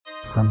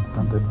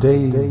From the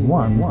day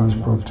one, he's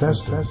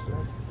protested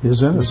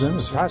his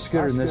innocence. The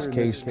prosecutor in this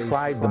case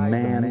tried the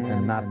man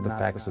and not the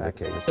facts of the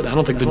case. I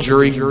don't think the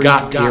jury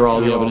got to hear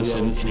all the evidence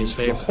in his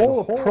favor. The whole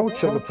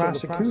approach of the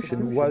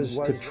prosecution was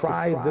to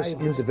try this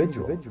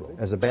individual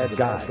as a bad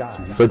guy.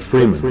 Fred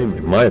Freeman,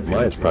 in my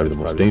opinion, is probably the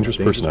most dangerous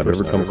person I've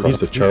ever come across. He's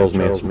the Charles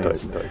Manson type.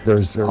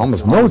 There's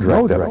almost no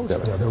direct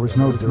evidence. Yeah, there was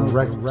no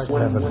direct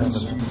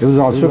evidence. It was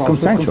all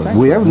circumstantial.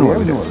 We have no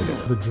evidence.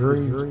 The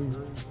jury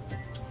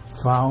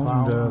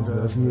found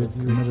that he had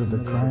committed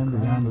a crime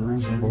beyond a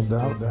reasonable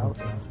doubt.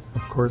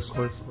 Of course,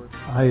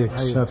 I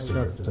accepted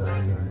it,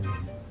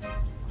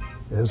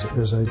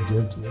 as I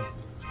did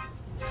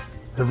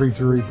every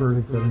jury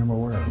verdict that I'm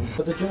aware of.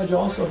 But the judge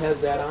also has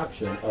that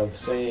option of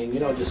saying, you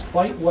know,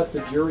 despite what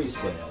the jury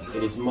said,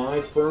 it is my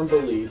firm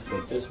belief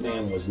that this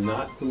man was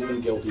not proven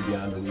guilty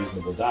beyond a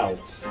reasonable doubt,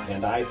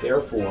 and I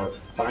therefore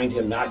find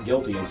him not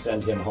guilty and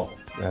send him home.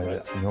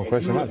 Right? No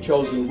question about it. You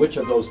have chosen which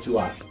of those two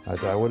options?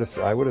 I would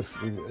have,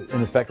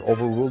 in effect,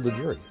 overruled the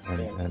jury,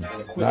 and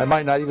I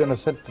might not even have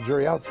sent the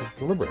jury out to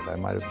deliberate. I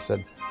might have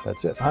said,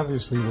 "That's it."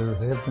 Obviously, there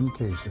have been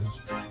cases,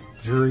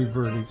 jury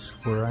verdicts,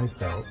 where I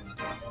felt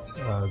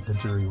the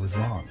jury was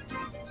wrong,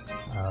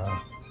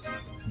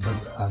 but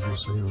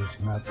obviously it was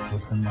not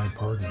within my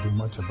power to do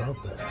much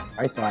about that.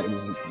 I thought it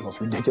was the most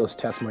ridiculous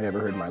testimony I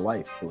ever heard in my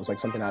life. It was like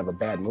something out of a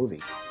bad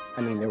movie.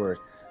 I mean, there were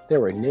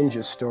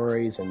ninja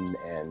stories and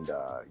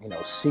you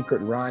know,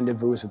 secret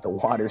rendezvous at the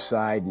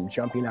waterside and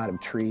jumping out of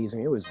trees. I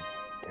mean, it was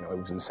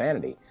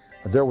insanity.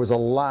 There was a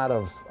lot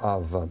of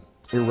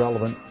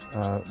irrelevant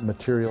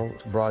material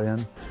brought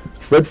in.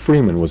 Fred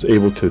Freeman was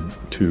able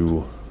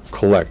to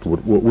collect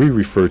what we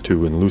refer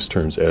to in loose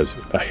terms as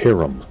a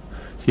harem.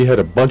 He had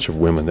a bunch of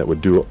women that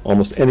would do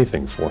almost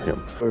anything for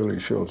him. Clearly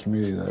shows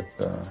me that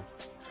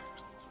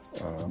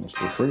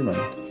Mr. Freeman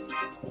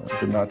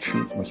did not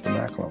shoot Mr.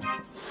 Macklin.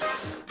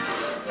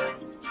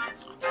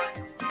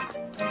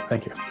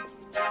 Thank you.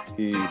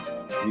 He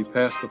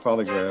passed the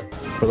polygraph.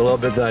 For the little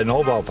bit that I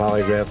know about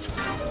polygraph,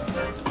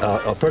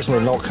 a person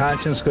with no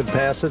conscience could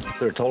pass it.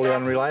 They're totally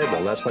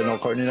unreliable. That's why no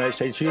court in the United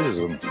States uses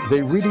them.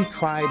 They really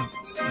tried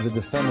the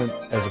defendant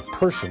as a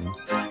person,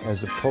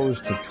 as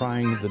opposed to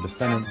trying the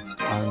defendant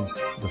on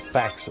the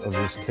facts of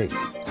this case.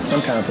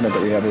 I'm confident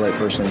that we have the right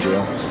person in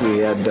jail. We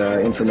had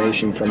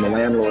information from the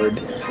landlord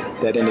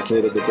that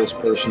indicated that this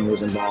person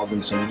was involved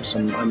in some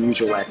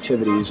unusual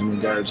activities in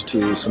regards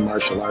to some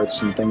martial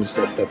arts and things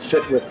that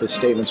fit with the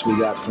statements we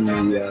got from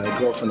the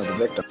girlfriend of the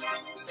victim.